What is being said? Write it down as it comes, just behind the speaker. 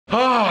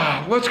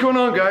What's going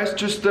on, guys?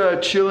 Just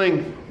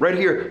chilling right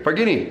here.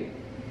 Fargini.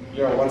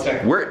 Yo, 1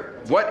 second.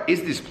 What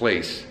is this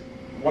place?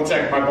 1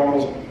 second, my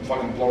bumble's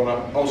fucking blowing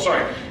up. Oh,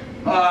 sorry.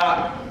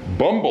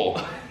 Bumble.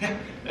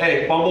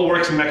 Hey, Bumble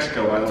works in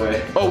Mexico, by the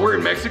way. Oh, we're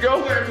in Mexico?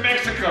 We're in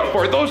Mexico.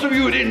 For those of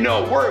you who didn't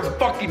know, we're in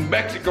fucking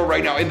Mexico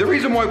right now. And the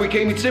reason why we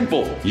came is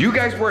simple. You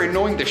guys were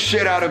annoying the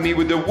shit out of me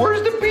with the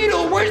where's the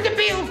beetle? Where's the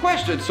beetle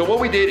question. So what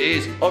we did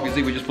is,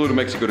 obviously we just flew to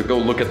Mexico to go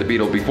look at the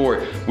beetle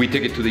before we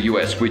take it to the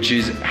US, which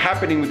is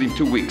happening within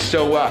 2 weeks.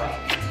 So,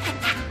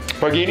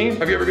 Fargini,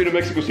 have you ever been to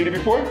Mexico City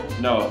before?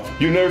 No.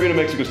 You've never been to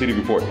Mexico City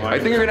before. I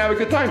think you're gonna have a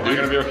good time, dude. Are you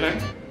gonna be okay?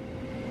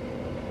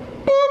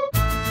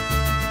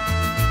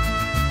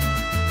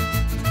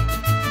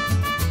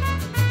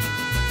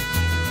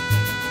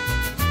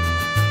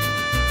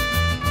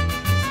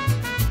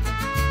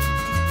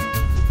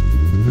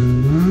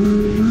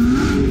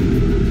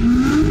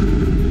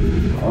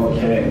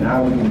 Okay,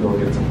 now we can go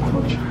get some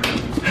lunch.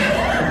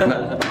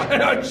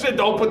 I said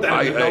don't put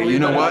that in. You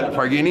know what,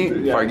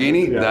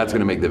 Fargini, that's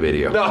gonna make the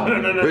video. No.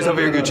 There's a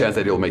very good chance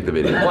that he'll make the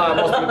video.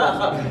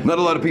 Not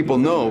a lot of people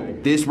know,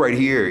 this right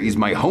here is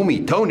my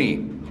homie,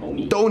 Tony.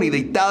 Tony,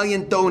 the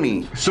Italian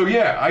Tony. So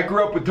yeah, I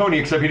grew up with Tony,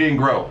 except he didn't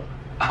grow.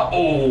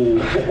 Oh,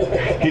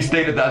 he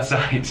stayed at that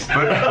size.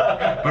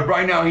 But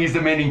right now he's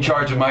the man in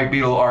charge of my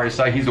Beetle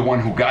RSI. He's the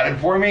one who got it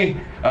for me.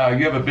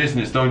 You have a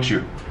business, don't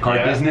you? Car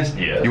business?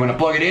 Yeah. You want to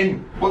plug it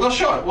in? We'll go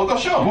show it. We'll go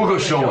show him. We'll go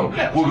show him.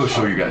 Yeah, we'll go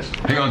show you guys.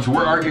 Hang on, so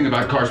we're arguing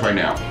about cars right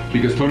now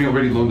because Tony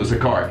already loaned us a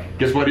car.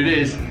 Guess what it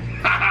is?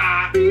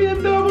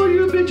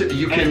 BMW, bitch.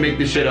 You can't make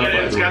this shit up.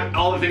 It's got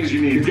all the things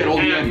you need. It's got all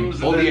the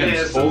M's, all the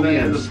M's, all the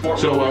M's.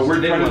 So we're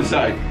trying to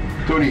decide.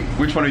 Tony,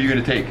 which one are you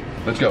gonna take?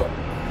 Let's go.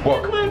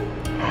 Walk.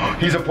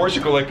 He's a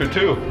Porsche collector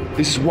too.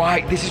 This is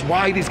why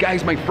this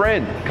guy's my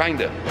friend,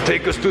 kinda.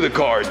 Take us to the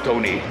cars,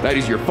 Tony. That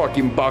is your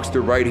fucking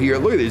Boxster right here.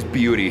 Look at this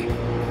beauty.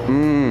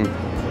 And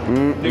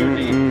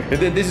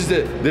then this is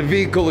the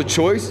vehicle of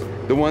choice,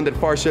 the one that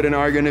Farshad and I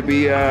are gonna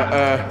be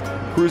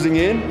cruising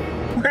in.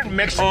 We're in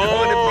Mexico in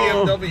a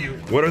BMW.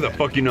 What are the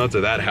fucking odds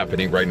of that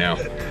happening right now?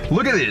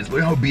 Look at this.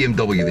 Look how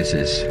BMW this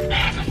is.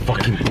 The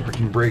fucking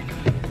parking brake.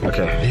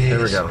 Okay, here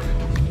we go.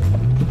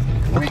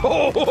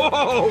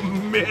 Oh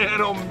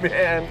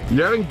man!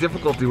 You're having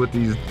difficulty with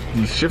these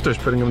shifters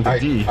putting them to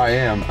D. I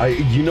am.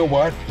 You know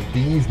what?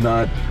 D's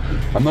not.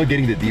 I'm not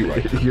getting the D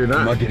right. You're not.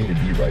 I'm not getting the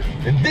D right.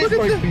 And this,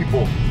 my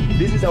people,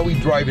 this is how we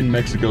drive in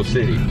Mexico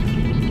City.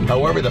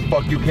 However the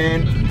fuck you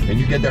can, and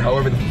you get there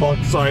however the fuck.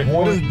 Sorry.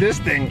 What is this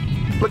thing?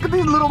 Look at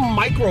these little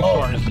micro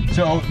cars.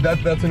 So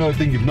that's another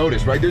thing you've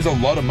noticed, right? There's a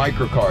lot of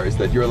micro cars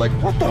that you're like,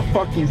 what the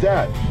fuck is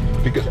that?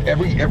 Because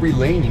every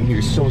lane in here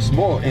is so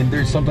small, and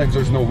sometimes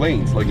there's no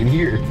lanes, like in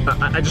here.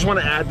 I just want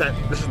to add that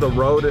this is the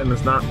road, and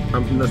it's not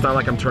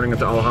like I'm turning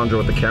into Alejandro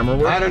with the camera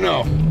work. I don't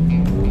know.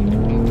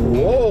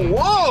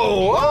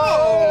 Whoa!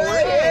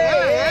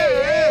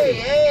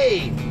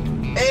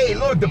 Hey!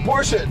 Look, the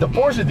Porsche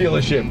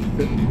dealership.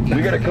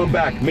 We gotta come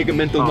back, make a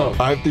mental note.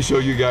 I have to show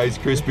you guys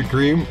Krispy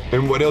Kreme,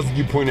 and what else did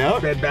you point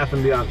out? Bed Bath &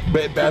 Beyond.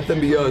 Bed Bath &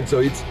 Beyond.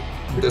 So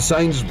the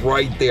sign's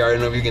right there. I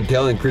don't know if you can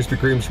tell, and Krispy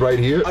Kreme's right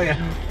here. Oh yeah.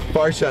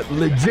 Farshad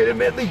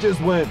legitimately just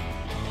went,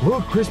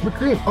 look, Krispy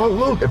Kreme. Oh,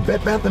 look, at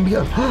Bed Bath &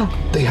 Beyond.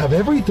 They have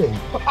everything.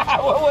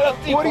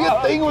 What do you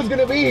think was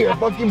gonna be here? A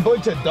fucking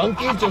bunch of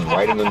donkeys just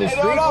riding on the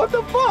street? What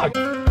the fuck?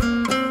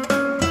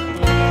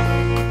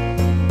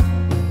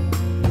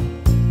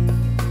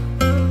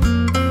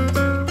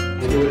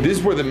 This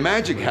is where the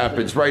magic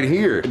happens, right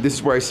here. This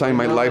is where I sign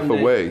my life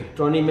away.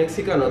 Tony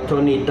Mexican or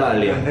Tony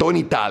Italian? Tony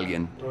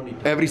Italian.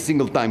 Every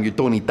single time you're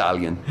Tony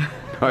Italian.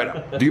 All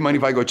right, do you mind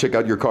if I go check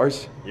out your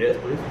cars? Yes,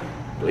 please.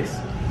 Please.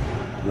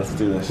 Let's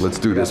do this. Let's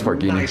do this,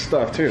 Fargini. Nice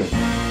stuff too.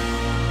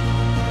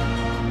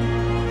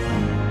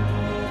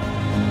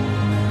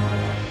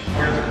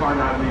 Where's the car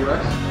not in the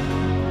US?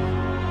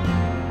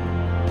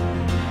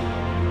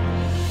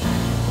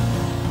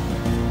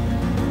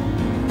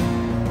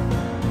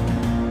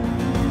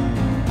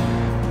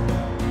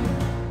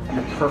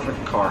 A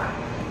perfect car.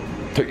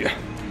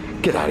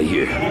 Get out of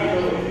here.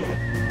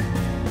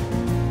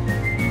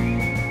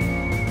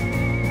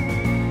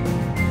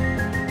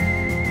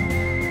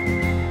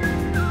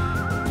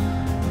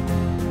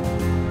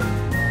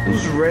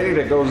 Who's ready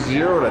to go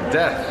 0 to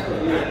death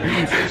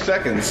in 2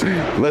 seconds?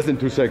 Less than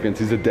 2 seconds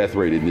is the death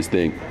rate in this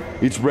thing.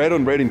 It's red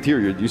on red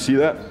interior. Do you see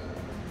that?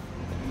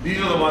 These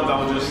are the ones that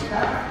will just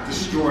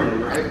destroy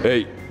you, right?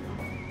 Hey.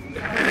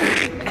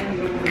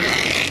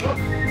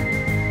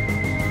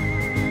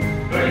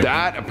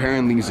 That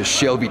apparently is a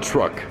Shelby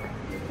truck.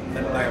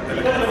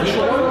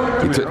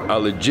 It's a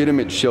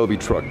legitimate Shelby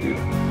truck, dude.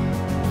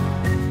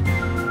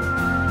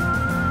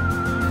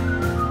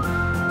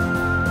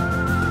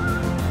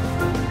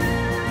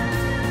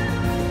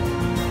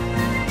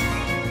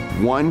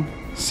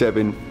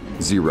 $170,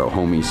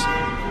 homies.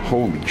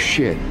 Holy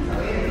shit.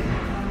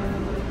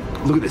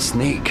 Look at the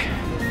snake.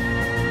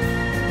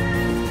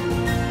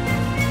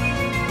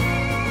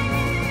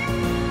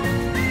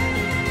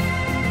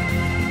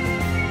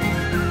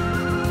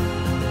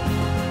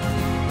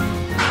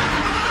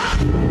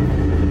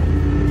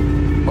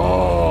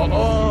 Oh.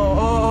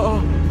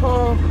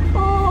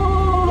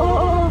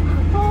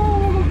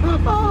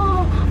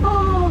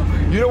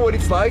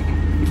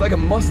 like a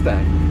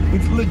Mustang.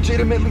 It's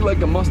legitimately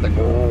like a Mustang.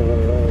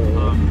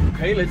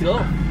 Okay, let's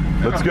go.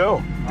 Let's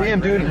go. Damn,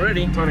 dude.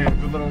 Ready? Tony,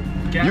 good little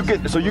gas.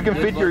 You can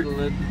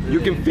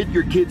fit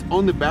your kids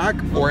on the back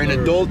or an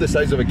adult the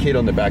size of a kid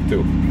on the back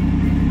too. Are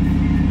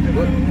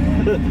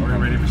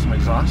we ready for some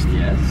exhaust?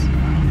 Yes.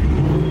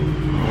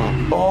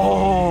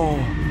 Oh.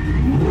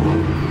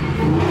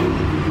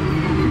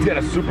 It's got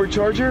a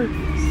supercharger?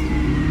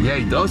 Yeah,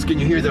 it does. Can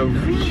you hear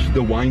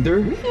the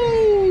winder?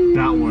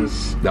 That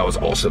was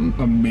awesome.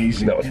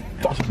 amazing. That was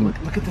fucking.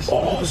 Look at this.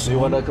 Do you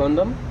want a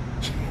condom?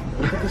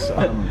 Look at this.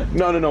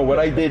 No. What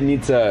I did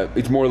needs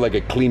it's more like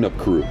a cleanup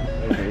crew.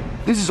 Okay.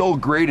 This is all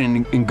great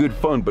and good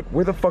fun, but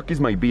where the fuck is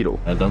my Beetle?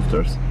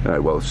 Downstairs. All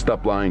right, well,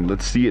 stop lying.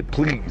 Let's see it,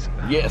 please.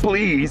 Yes.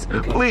 Please.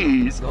 Go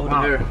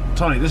there.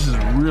 Tony, this is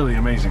really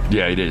amazing.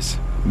 Yeah, it is.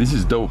 This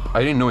is dope.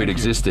 I didn't know it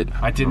existed.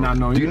 I did not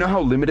know either. Do you know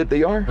how limited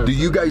they are? Do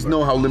you guys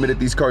know how limited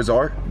these cars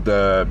are?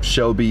 The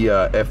Shelby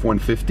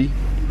F-150?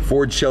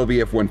 Ford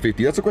Shelby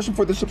F-150. That's a question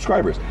for the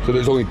subscribers. So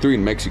there's only 3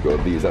 in Mexico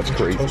of these. That's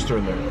crazy. Toaster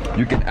in there.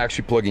 You can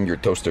actually plug in your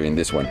toaster in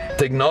this one.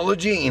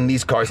 Technology in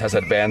these cars has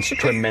advanced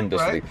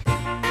tremendously.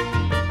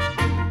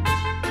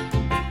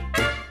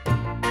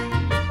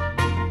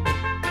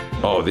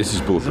 Oh, this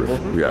is bulletproof.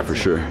 Yeah, for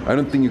sure. I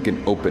don't think you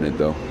can open it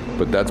though,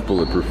 but that's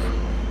bulletproof.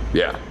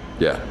 Yeah,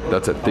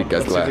 that's a thick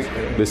ass glass.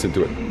 Listen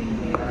to it.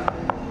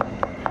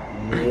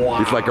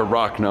 Wow. It's like a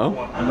rock, no?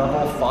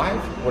 Level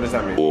 5? What does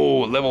that mean?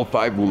 Oh, level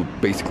 5 will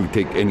basically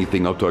take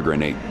anything up to a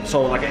grenade.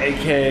 So like an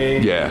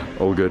AK? Yeah,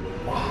 all good.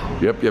 Wow.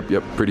 Yep.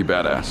 Pretty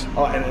badass.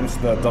 Oh, and it's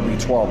the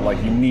W12.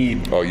 Like you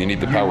need. Oh, you need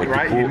the power to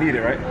right? pull. You need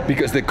it, right?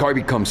 Because the car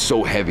becomes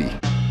so heavy.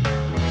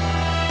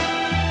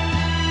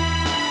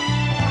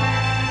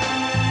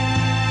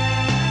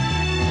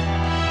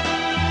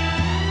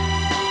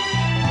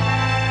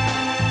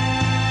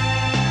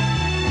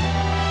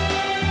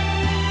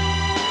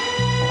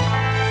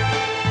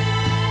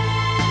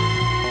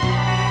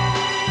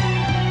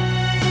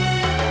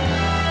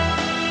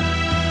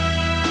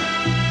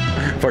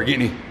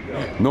 Fargini,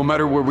 no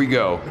matter where we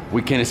go,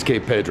 we can't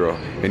escape Pedro,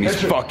 and he's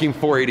fucking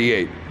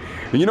 488.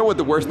 And you know what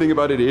the worst thing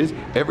about it is?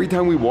 Every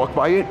time we walk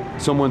by it,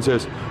 someone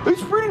says,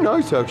 it's pretty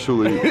nice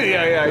actually.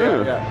 Yeah.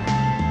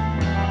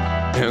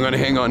 Hang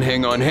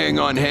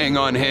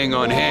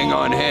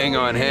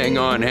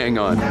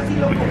on.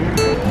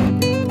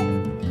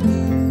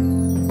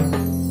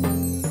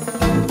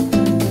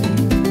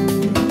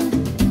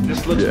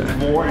 This looks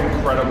more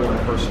incredible in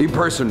person. In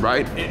person,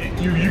 right?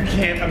 You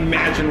can't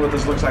imagine what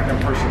this looks like in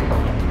person.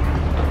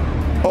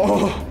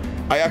 Oh,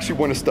 I actually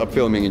want to stop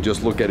filming and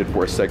just look at it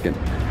for a second.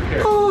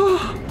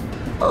 Oh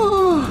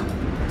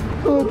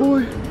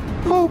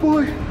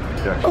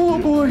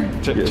boy.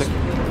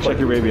 Check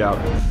your baby out.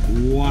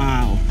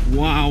 Wow,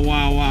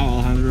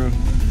 Alejandro.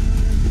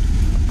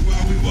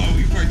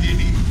 Wowie,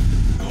 Fargini.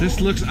 This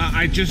looks,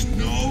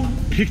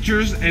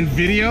 pictures and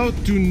video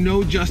do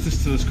no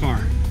justice to this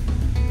car.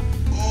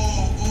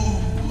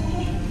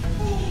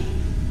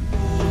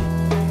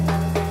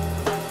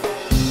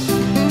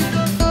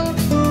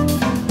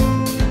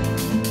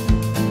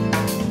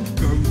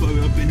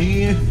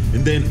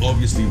 And then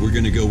obviously we're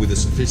gonna go with the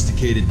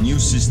sophisticated new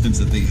systems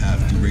that they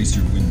have to raise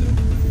your window.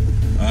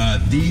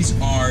 These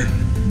are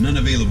none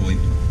available in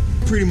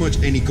pretty much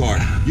any car.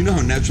 You know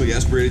how naturally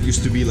aspirated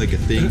used to be like a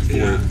thing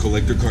for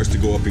collector cars to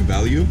go up in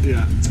value?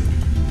 Yeah.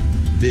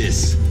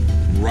 This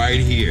right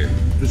here.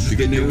 This is to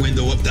get your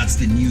window up, that's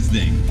the new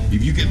thing.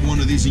 If you get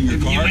one of these in your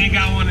car, you ain't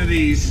got one of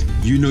these,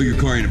 you know your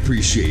car ain't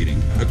appreciating.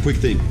 A quick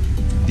thing.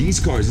 These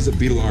cars, this is a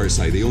Beetle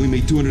RSI. They only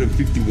made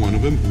 251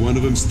 of them. One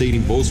of them stayed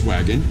in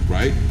Volkswagen,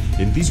 right?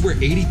 And these were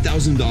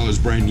 $80,000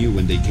 brand new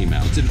when they came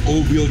out. It's an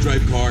all-wheel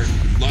drive car,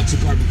 lots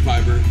of carbon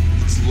fiber.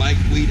 It's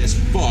lightweight as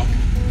fuck.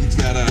 It's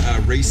got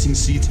a racing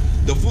seat.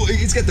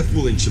 It's got the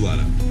full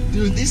enchilada.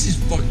 Dude, this is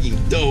fucking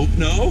dope,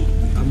 no?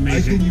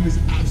 Amazing. I think it was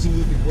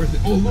absolutely worth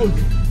it. Oh, look.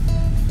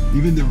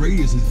 Even the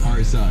radius is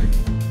RSI.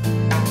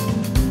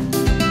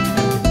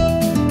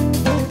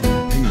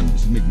 Hang on,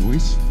 does it make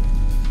noise?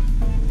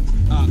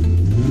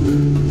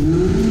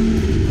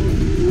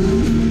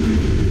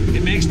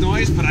 It makes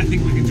noise, but I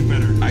think we can do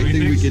better. I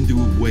think we can do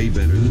it way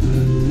better than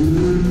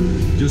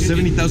that. Just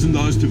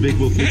 $70,000 too big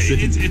will fix it.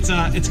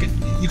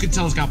 You can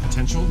tell it's got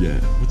potential. Yeah.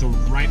 With the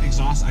right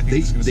exhaust, I think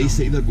it's gonna they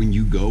say that when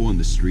you go on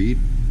the street,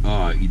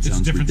 it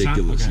sounds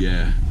ridiculous. Okay.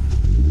 Yeah.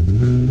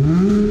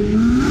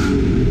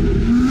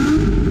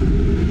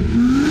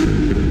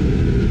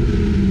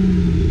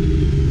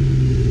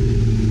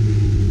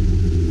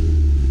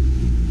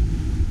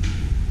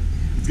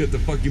 It's got the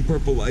fucking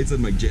purple lights that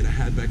my Jetta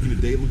had back in the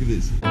day. Look at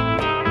this.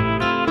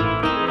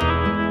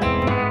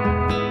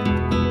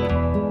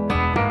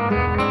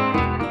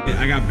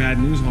 I got bad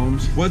news,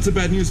 Holmes. What's the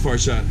bad news,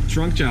 Farshad?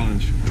 Trunk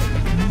challenge.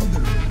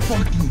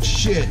 Fucking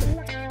shit.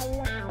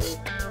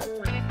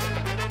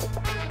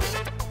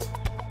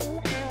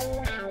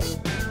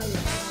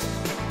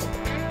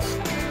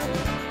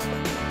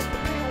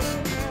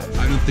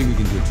 I don't think we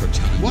can do a trunk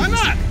challenge. Why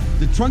not?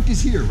 The trunk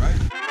is here, right?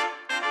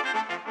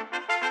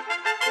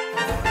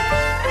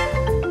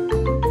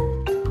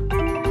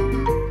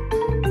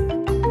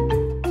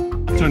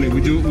 Tony,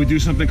 we do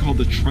something called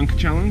the trunk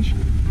challenge.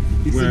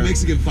 It's the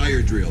Mexican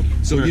fire drill.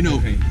 So, you know,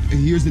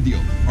 here's the deal.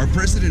 Our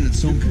president at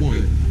some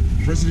point,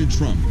 President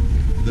Trump,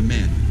 the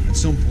man, at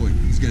some point,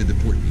 he's gonna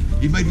deport me.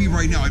 It might be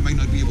right now, I might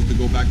not be able to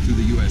go back to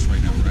the US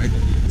right now, right?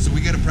 So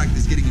we gotta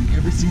practice getting in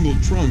every single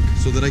trunk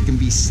so that I can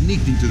be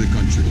sneaked into the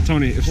country.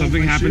 Tony, if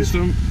something happens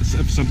to him,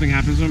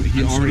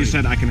 he already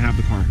said I can have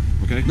the car,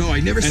 okay? No, I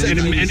never said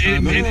that.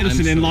 And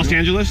listen, in Los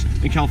Angeles,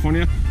 in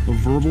California, a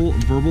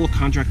verbal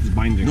contract is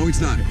binding. No,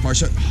 it's not.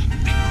 Farshad.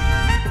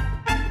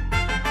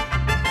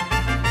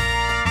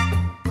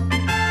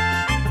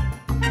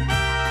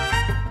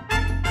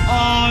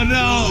 Oh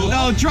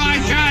no, try.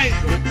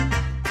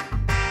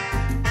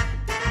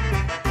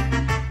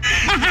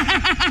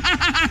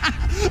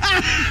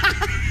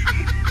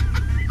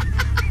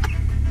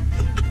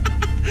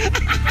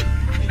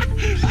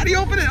 How do you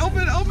open it?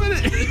 Open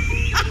it.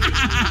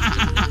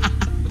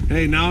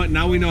 Hey,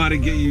 now we know how to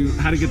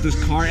get this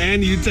car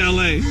and you to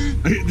LA.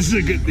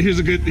 Here's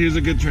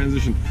a good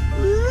transition.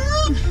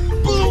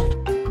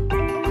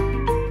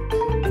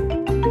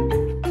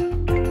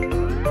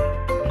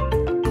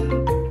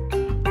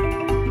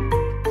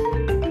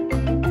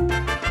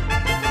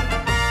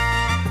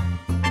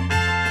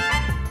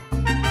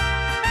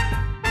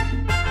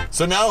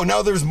 So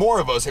now there's more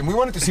of us, and we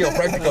wanted to see how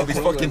practical this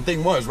fucking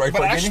thing was, right?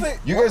 But actually,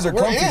 you guys are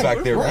comfy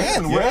back there,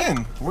 right?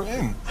 We're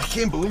in. I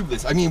can't believe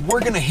this. I mean, we're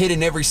gonna hit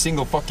in every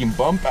single fucking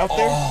bump out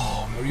there.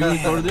 Oh, are you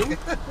recording?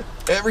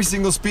 Every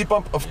single speed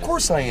bump? Of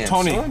course I am.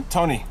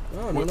 Tony,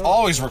 we're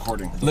always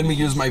recording. Let me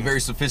use my very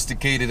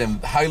sophisticated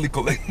and highly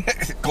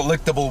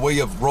collectible way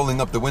of rolling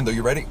up the window.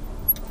 You ready?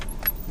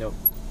 No.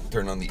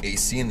 Turn on the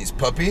AC in this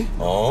puppy.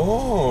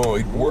 Oh,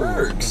 it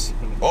works.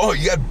 Oh,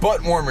 you got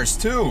butt warmers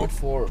too. What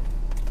for?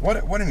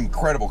 What an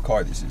incredible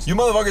car this is. You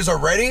motherfuckers are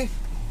ready?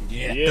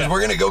 Yeah. Because we're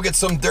gonna go get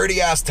some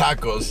dirty ass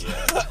tacos.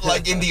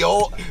 Like in the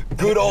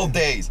good old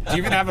days. Do you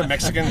even have a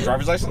Mexican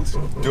driver's license?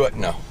 Do it?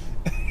 No.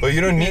 But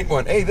you don't need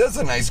one. Hey, that's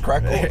a nice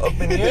crackle up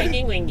in here.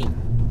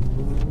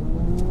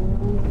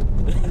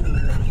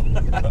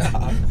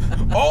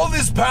 All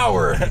this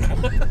power.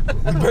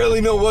 We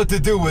barely know what to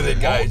do with it,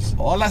 guys.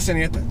 Hola,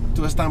 señorita.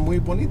 Tú estás muy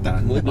bonita.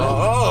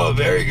 Oh,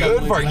 very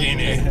good,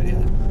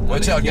 Fargini.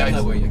 Watch out, guys.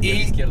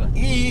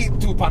 Y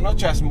tu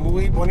panocha es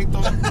muy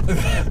bonito.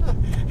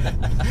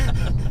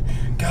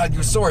 God,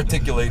 you're so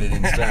articulated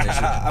in Spanish.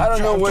 I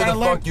don't know where the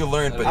fuck you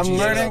learned, but I'm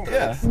learning,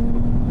 yeah.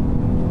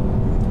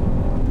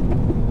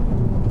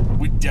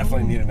 We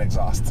definitely need an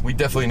exhaust. We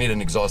definitely need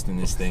an exhaust in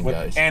this thing,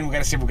 guys. And we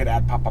gotta see if we could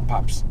add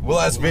pop-pops. We'll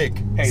ask Vic.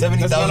 Hey,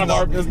 that's none of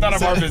our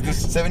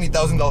business.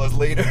 $70,000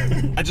 later.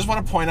 I just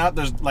want to point out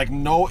there's like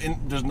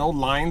there's no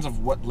lines of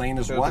what lane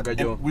is what.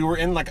 And we were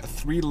in like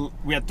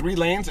we had 3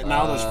 lanes and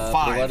now there's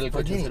 5.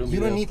 You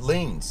don't need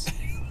lanes.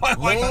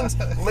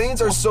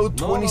 Lanes are so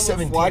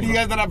 2017. Why do you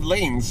guys not have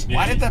lanes?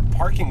 Why did that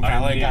parking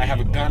valet guy have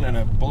a gun and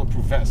a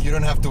bulletproof vest? You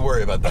don't have to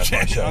worry about that.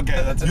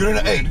 Okay, that's it. You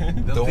don't. Hey,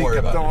 don't worry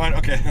about it.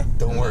 Okay.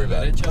 Don't worry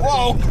about it.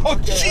 Whoa! Oh,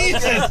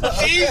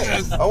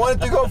 Jesus! I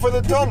wanted to go for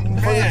the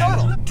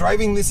tunnel.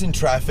 Driving this in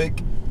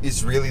traffic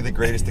is really the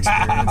greatest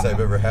experience I've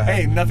ever had.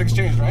 Hey, nothing's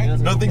changed, right?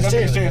 Nothing's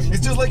changed. It's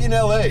just like in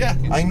LA. Yeah.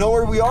 I know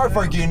where we are,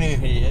 Fargini.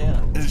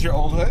 Yeah. Is this your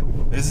old hood?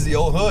 This is the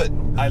old hood.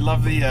 I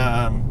love the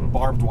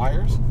barbed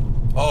wires.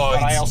 Oh,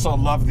 but I also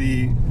love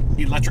the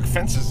electric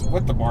fences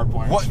with the barbed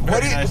wires.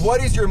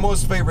 What is your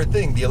most favorite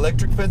thing? The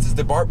electric fences,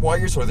 the barbed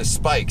wires, or the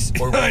spikes?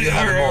 Or what do you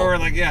have them all?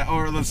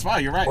 Or the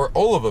spike, you're right. Or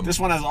all of them. This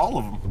one has all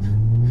of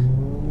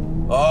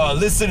them. Oh,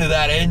 listen to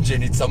that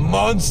engine. It's a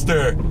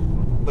monster.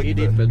 He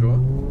did, Pedro.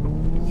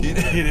 He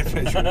did,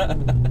 Pedro.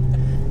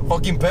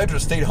 Fucking Pedro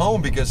stayed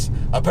home because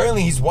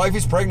apparently his wife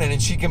is pregnant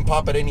and she can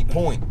pop at any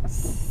point.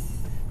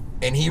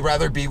 And he'd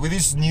rather be with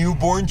his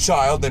newborn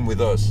child than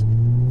with us.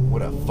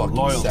 What a fucking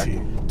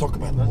loyalty. Talk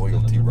about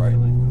loyalty, right?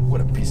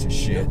 What a piece of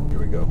shit. Here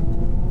we go.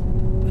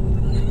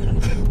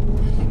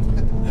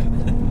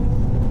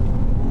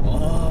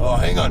 Oh,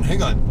 hang on.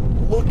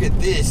 Look at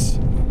this.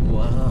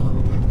 Wow.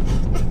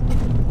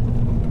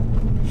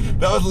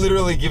 That was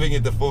literally giving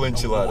it the full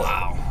enchilada.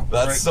 Wow.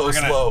 That's so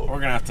slow. We're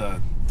gonna have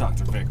to talk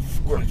to Vic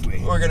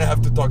quickly. We're gonna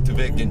have to talk to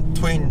Vic and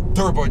twin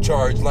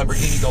turbocharged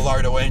Lamborghini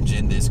Gallardo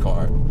engine this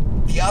car.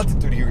 The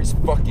altitude here is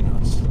fucking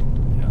us.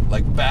 Yeah.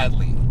 Like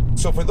badly.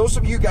 So for those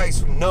of you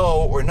guys who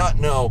know or not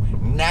know,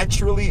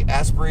 naturally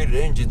aspirated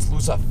engines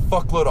lose a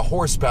fuckload of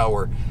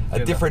horsepower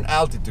at different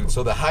altitudes.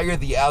 So the higher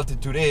the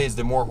altitude is,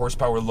 the more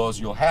horsepower loss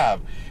you'll have.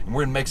 And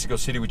we're in Mexico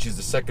City, which is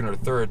the 2nd or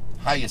 3rd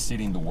highest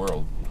city in the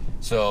world.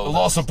 So the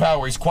loss of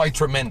power is quite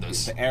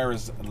tremendous. The air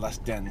is less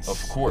dense.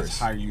 Of course.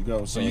 The higher you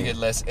go. So you get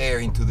less air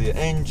into the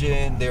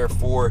engine,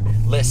 therefore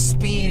less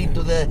speed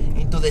into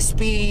the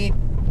speed.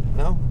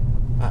 No?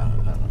 I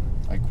don't know.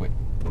 I quit.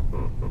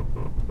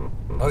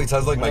 Oh, it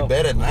sounds like my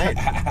bed at night.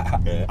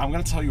 I'm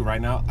gonna tell you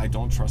right now, I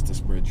don't trust this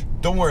bridge.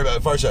 Don't worry about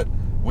it, Farshad.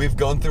 We've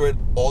gone through it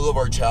all of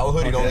our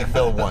childhood. It only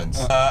fell once.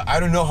 I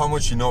don't know how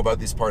much you know about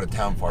this part of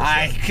town, Farshad.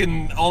 I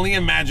can only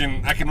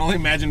imagine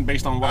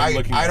based on what I'm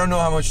looking at. I don't know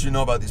how much you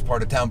know about this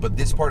part of town, but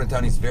this part of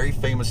town is very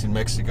famous in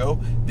Mexico.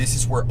 This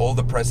is where all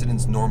the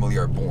presidents normally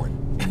are born.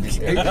 In this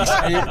area.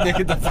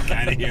 Get the fuck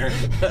out of here.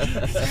 Get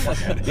the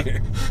fuck out of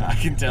here. I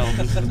can tell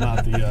this is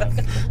not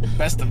the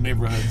best of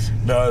neighborhoods.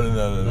 No.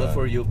 Not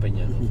for you,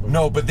 Peña.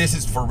 No, but this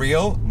is for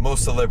real.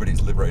 Most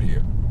celebrities live right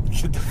here.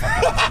 Get the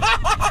fuck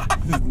out.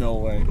 There's no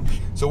way.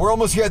 So we're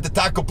almost here at the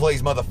taco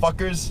place,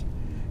 motherfuckers.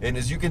 And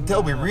as you can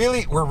tell, we're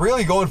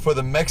really going for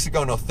the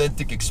Mexican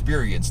authentic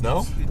experience,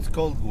 no? It's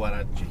called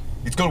guarache.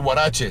 It's called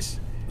huaraches.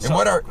 And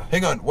what are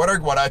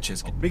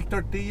huaraches? Big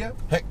tortilla.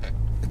 Hey,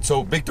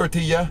 so big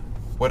tortilla.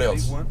 What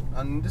else?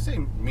 And the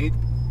same meat.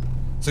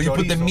 So you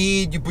put the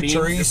meat, you put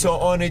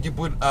chorizo on it, you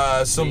put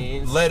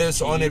some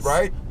lettuce on it,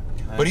 right?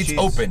 But it's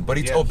open. But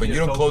it's open. You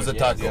don't close the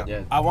taco.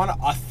 Yeah. I want an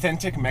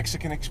authentic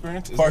Mexican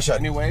experience. Is Farshad, there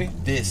any way?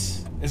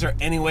 Is there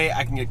any way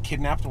I can get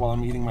kidnapped while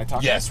I'm eating my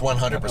taco? Yes,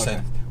 100%.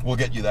 Okay. We'll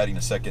get you that in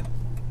a second.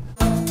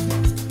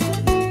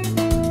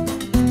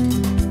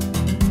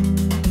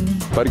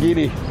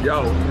 Barghini.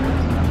 Yo.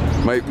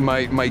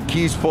 My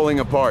key's falling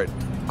apart.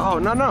 Oh,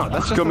 no.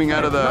 That's just coming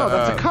out of the... No,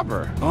 that's a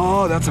cover.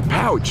 Oh, that's a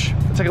pouch.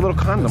 It's like a little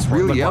condom. It's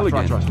really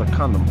elegant. Watch, like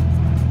condom.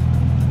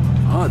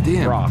 Oh,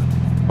 damn. Raw.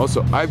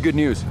 Also, I have good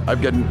news.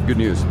 I've got good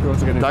news.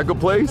 What's the good news? Taco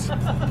place,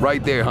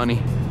 right there,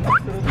 honey.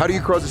 How do you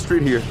cross the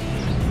street here?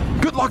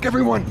 Good luck,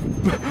 everyone.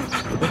 Good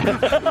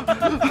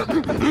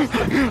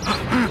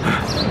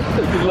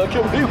luck,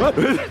 everyone.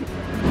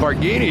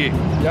 Barghini,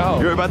 Yo.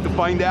 you're about to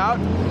find out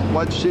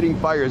what shitting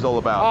fire is all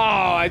about.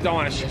 Oh, I don't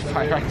want to shit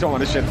fire. I don't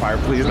want to shit fire.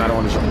 Please, I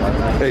don't want to shit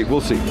fire. Hey,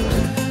 we'll see.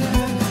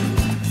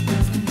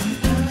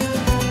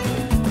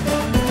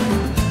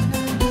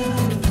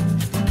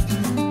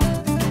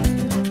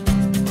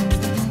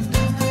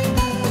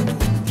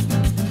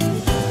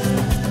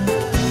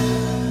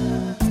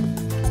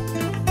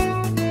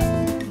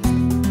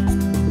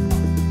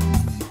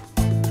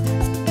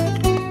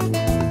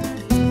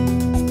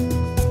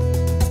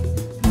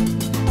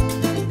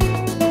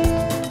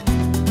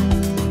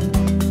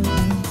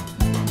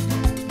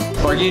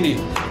 Barghini,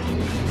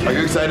 are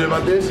you excited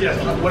about this? Yes.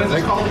 What is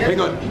it called again? Hang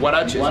on,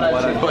 huaraches.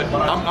 But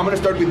I'm going to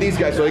start with these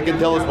guys so they can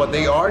tell us what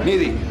they are.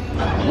 Nidhi,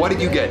 what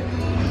did you get?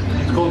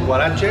 It's called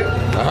guarache.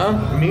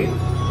 Meat.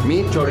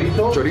 Meat,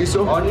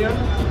 Chorizo. Onion.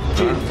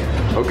 Cheese.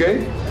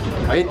 Okay.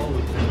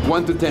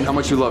 1 to 10, how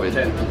much you love it?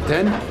 10.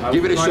 10?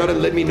 Give it a shot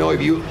and let me know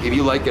if you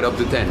like it up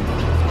to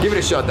 10. Give it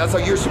a shot. That's how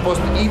you're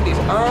supposed to eat these.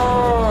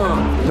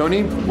 Oh.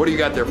 Tony, what do you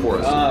got there for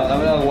us?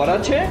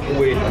 Guarache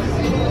with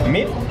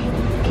meat,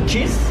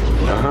 cheese,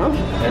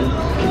 and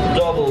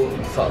double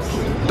sauce.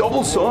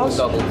 Double sauce?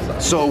 Double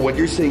sauce. So what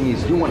you're saying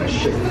is you want to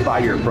shit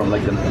fire from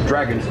like the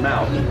dragon's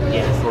mouth.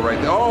 Yes. So right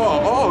there.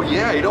 Oh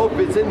yeah, it all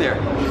fits in there.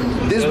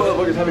 This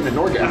motherfucker's having an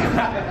orgasm.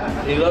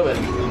 11.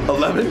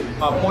 11?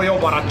 Pollo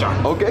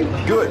guaracha. Okay,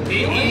 good.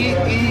 Y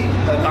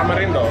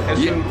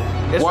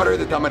tamarindo. Water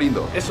the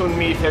tamarindo. Es un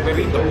mi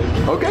favorito.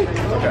 Okay.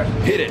 Okay.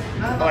 Hit it.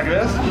 Like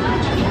this?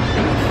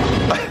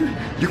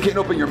 You can't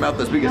open your mouth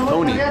as big as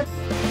Tony.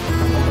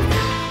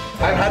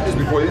 I've had this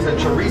before. This is a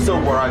chorizo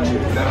huarache.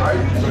 Is that right?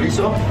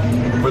 Chorizo?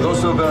 For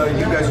those of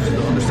you guys who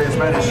understand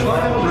Spanish,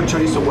 un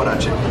chorizo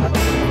huarache.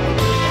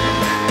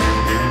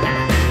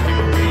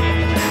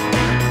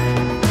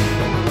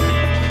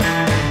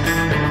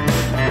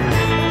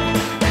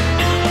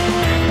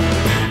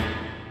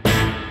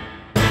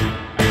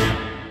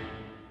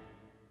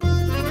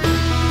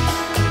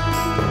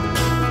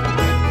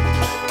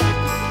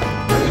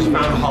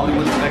 Found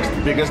Hollywood's next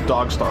biggest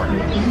dog star.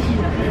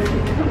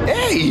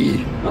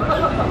 Hey!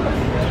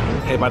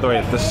 Hey, by the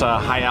way, this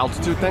high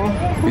altitude thing,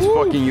 He's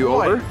fucking you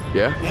over?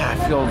 Yeah? Yeah, I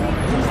feel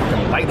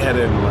fucking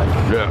lightheaded and like.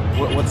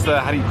 Yeah.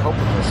 How do you cope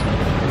with this?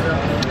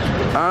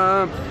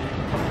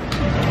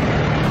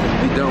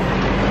 You don't.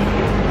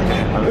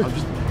 I'm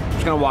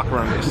just gonna walk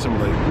around and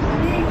assimilate.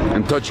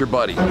 And touch your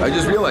body. I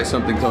just realized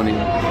something, Tony.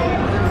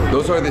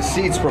 Those are the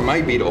seats from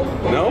my Beetle.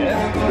 No?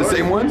 The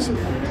same ones?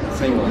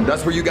 Same one.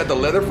 That's where you got the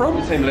leather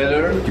from? Same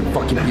leather. You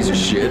fucking piece of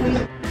shit.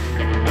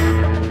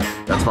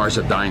 That's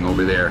Farshad dying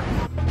over there.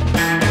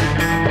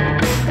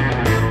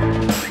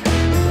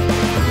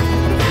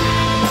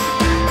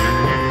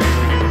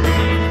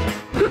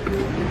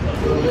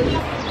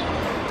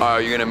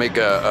 Are you gonna make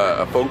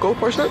a phone call,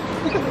 Farshad?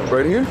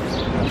 Right here?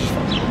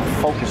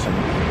 Focusing.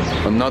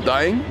 I'm not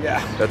dying?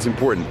 Yeah. That's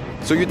important.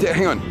 So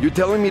hang on, you're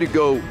telling me to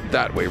go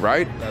that way,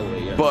 right? That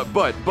way, yeah.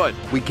 But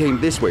we came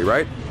this way,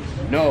 right?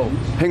 No.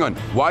 Hang on,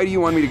 why do you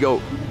want me to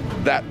go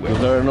that way?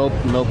 There are no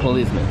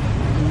policemen.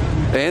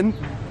 And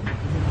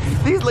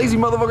these lazy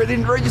motherfuckers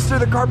didn't register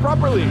the car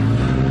properly.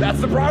 That's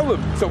the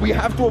problem. So we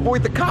have to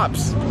avoid the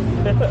cops.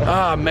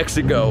 Ah,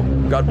 Mexico.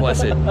 God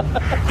bless it.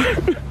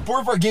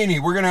 Poor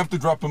Barghini, we're gonna have to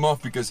drop him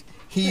off because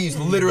he's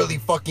literally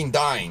fucking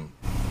dying.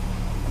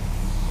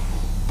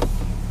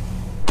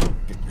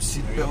 Get your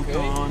seatbelt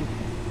on.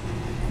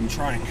 I'm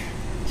trying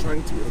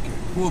to be okay.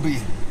 We'll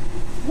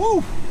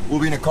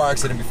be in a car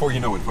accident before you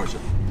know it,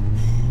 Farshad.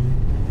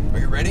 Are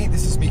you ready?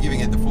 This is me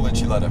giving it the full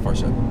enchilada,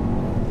 Farshad.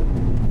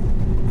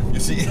 You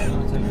see?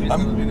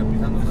 I'm...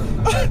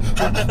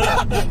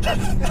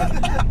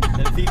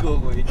 El figo,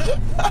 güey.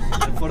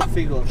 El Ford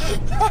Figo.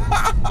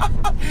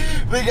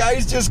 The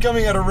guy's just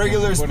coming at a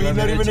regular speed,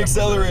 not even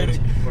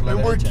accelerating.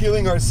 And we're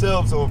killing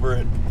ourselves over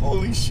it.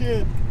 Holy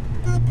shit.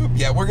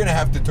 Yeah, we're gonna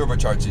have to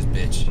turbocharge this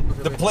bitch.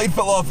 The plate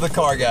fell off the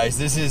car, guys.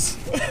 This is...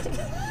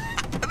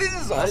 this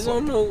is awesome. I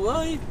don't know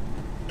why.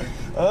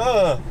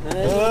 Where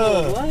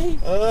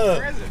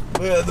is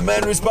it? The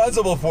man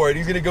responsible for it,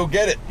 he's gonna go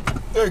get it.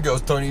 There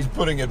goes Tony, he's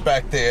putting it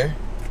back there.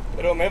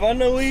 Pero me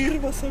van a oír,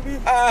 vas a ver.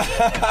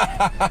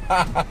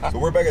 So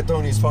we're back at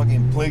Tony's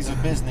fucking place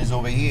of business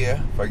over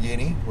here,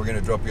 Fargini. We're gonna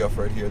drop you off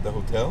right here at the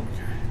hotel.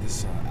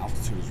 This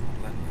altitude is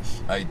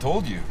relentless. I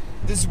told you.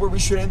 This is where we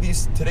should end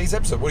today's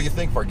episode. What do you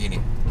think,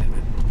 Fargini?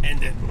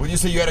 End it. Would you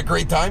say you had a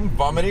great time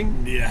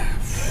vomiting? Yeah.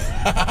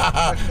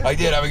 I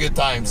did have a good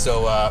time,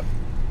 so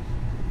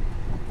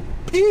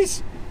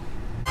peace.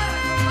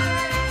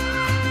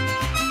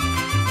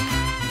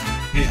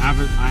 Hey,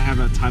 I have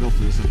a title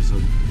for this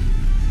episode.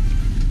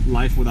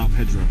 Life without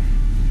Pedro.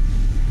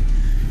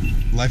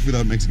 Life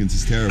without Mexicans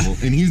is terrible,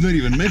 and he's not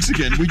even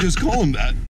Mexican. We just call him that.